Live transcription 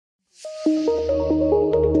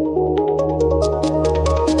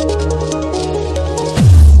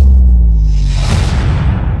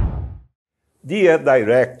Dear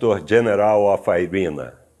Director General of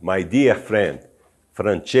IRENA, my dear friend,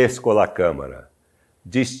 Francesco La Câmara,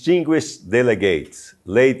 distinguished delegates,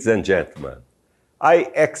 ladies and gentlemen, I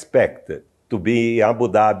expected to be in Abu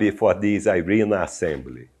Dhabi for this IRENA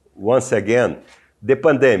assembly. Once again, the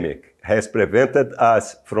pandemic has prevented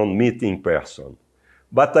us from meeting in person.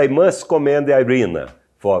 But I must commend IRENA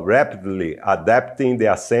for rapidly adapting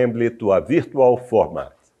the assembly to a virtual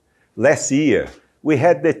format. Last year, we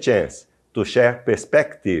had the chance to share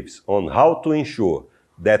perspectives on how to ensure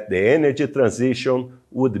that the energy transition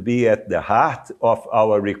would be at the heart of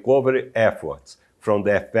our recovery efforts from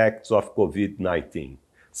the effects of COVID-19.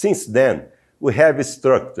 Since then, we have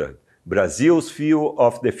structured Brazil's Fuel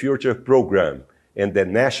of the Future program and the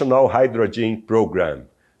National Hydrogen Program,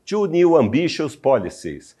 two new ambitious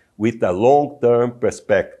policies with a long-term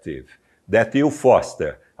perspective that will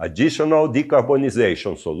foster additional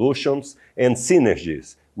decarbonization solutions and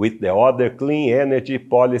synergies with the other clean energy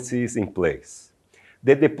policies in place.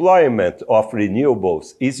 The deployment of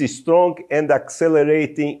renewables is strong and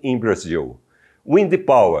accelerating in Brazil. Wind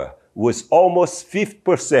power was almost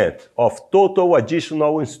 50% of total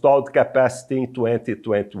additional installed capacity in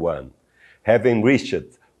 2021, having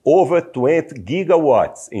reached over 20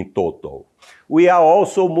 gigawatts in total. We are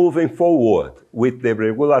also moving forward with the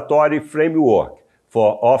regulatory framework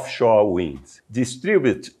for offshore wind.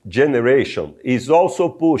 Distributed generation is also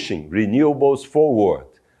pushing renewables forward,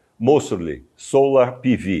 mostly solar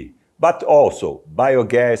PV, but also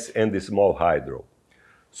biogas and small hydro.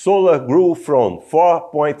 Solar grew from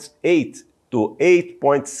 4.8 to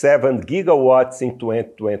 8.7 gigawatts in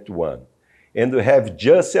 2021, and we have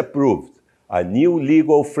just approved a new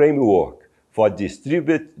legal framework for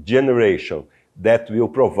distributed generation that will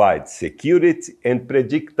provide security and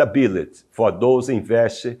predictability for those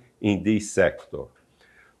investing in this sector.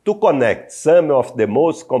 To connect some of the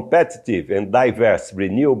most competitive and diverse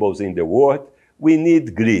renewables in the world, we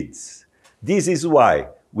need grids. This is why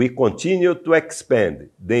we continue to expand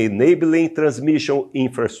the enabling transmission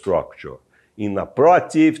infrastructure in a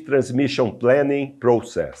proactive transmission planning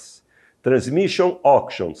process. Transmission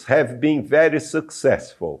auctions have been very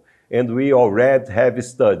successful, and we already have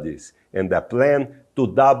studies and a plan to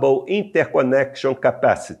double interconnection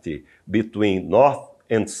capacity between north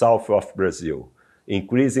and south of Brazil,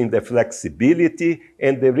 increasing the flexibility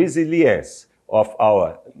and the resilience of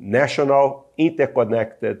our national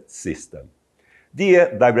interconnected system.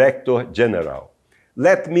 Dear Director General,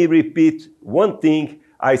 let me repeat one thing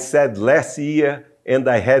I said last year and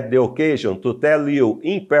I had the occasion to tell you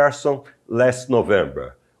in person last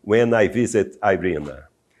November when I visited IRENA.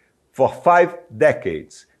 For 5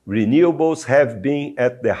 decades, renewables have been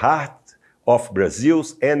at the heart of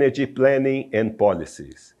Brazil's energy planning and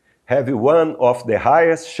policies. Having one of the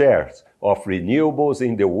highest shares of renewables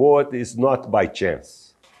in the world is not by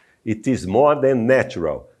chance. It is more than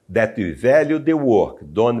natural that we value the work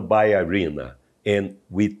done by IRENA and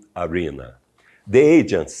with IRENA. The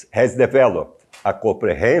agency has developed a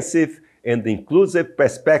comprehensive and inclusive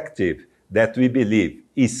perspective that we believe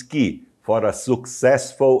is key for a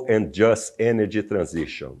successful and just energy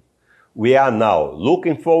transition. We are now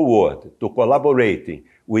looking forward to collaborating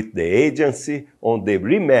with the agency on the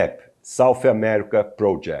REMAP South America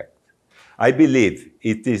project. I believe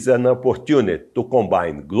it is an opportunity to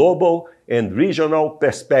combine global and regional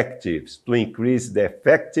perspectives to increase the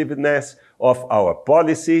effectiveness of our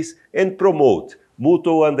policies and promote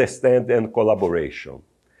mutual understanding and collaboration.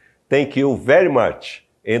 Thank you very much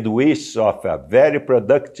and wish of a very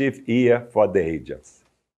productive year for the agency.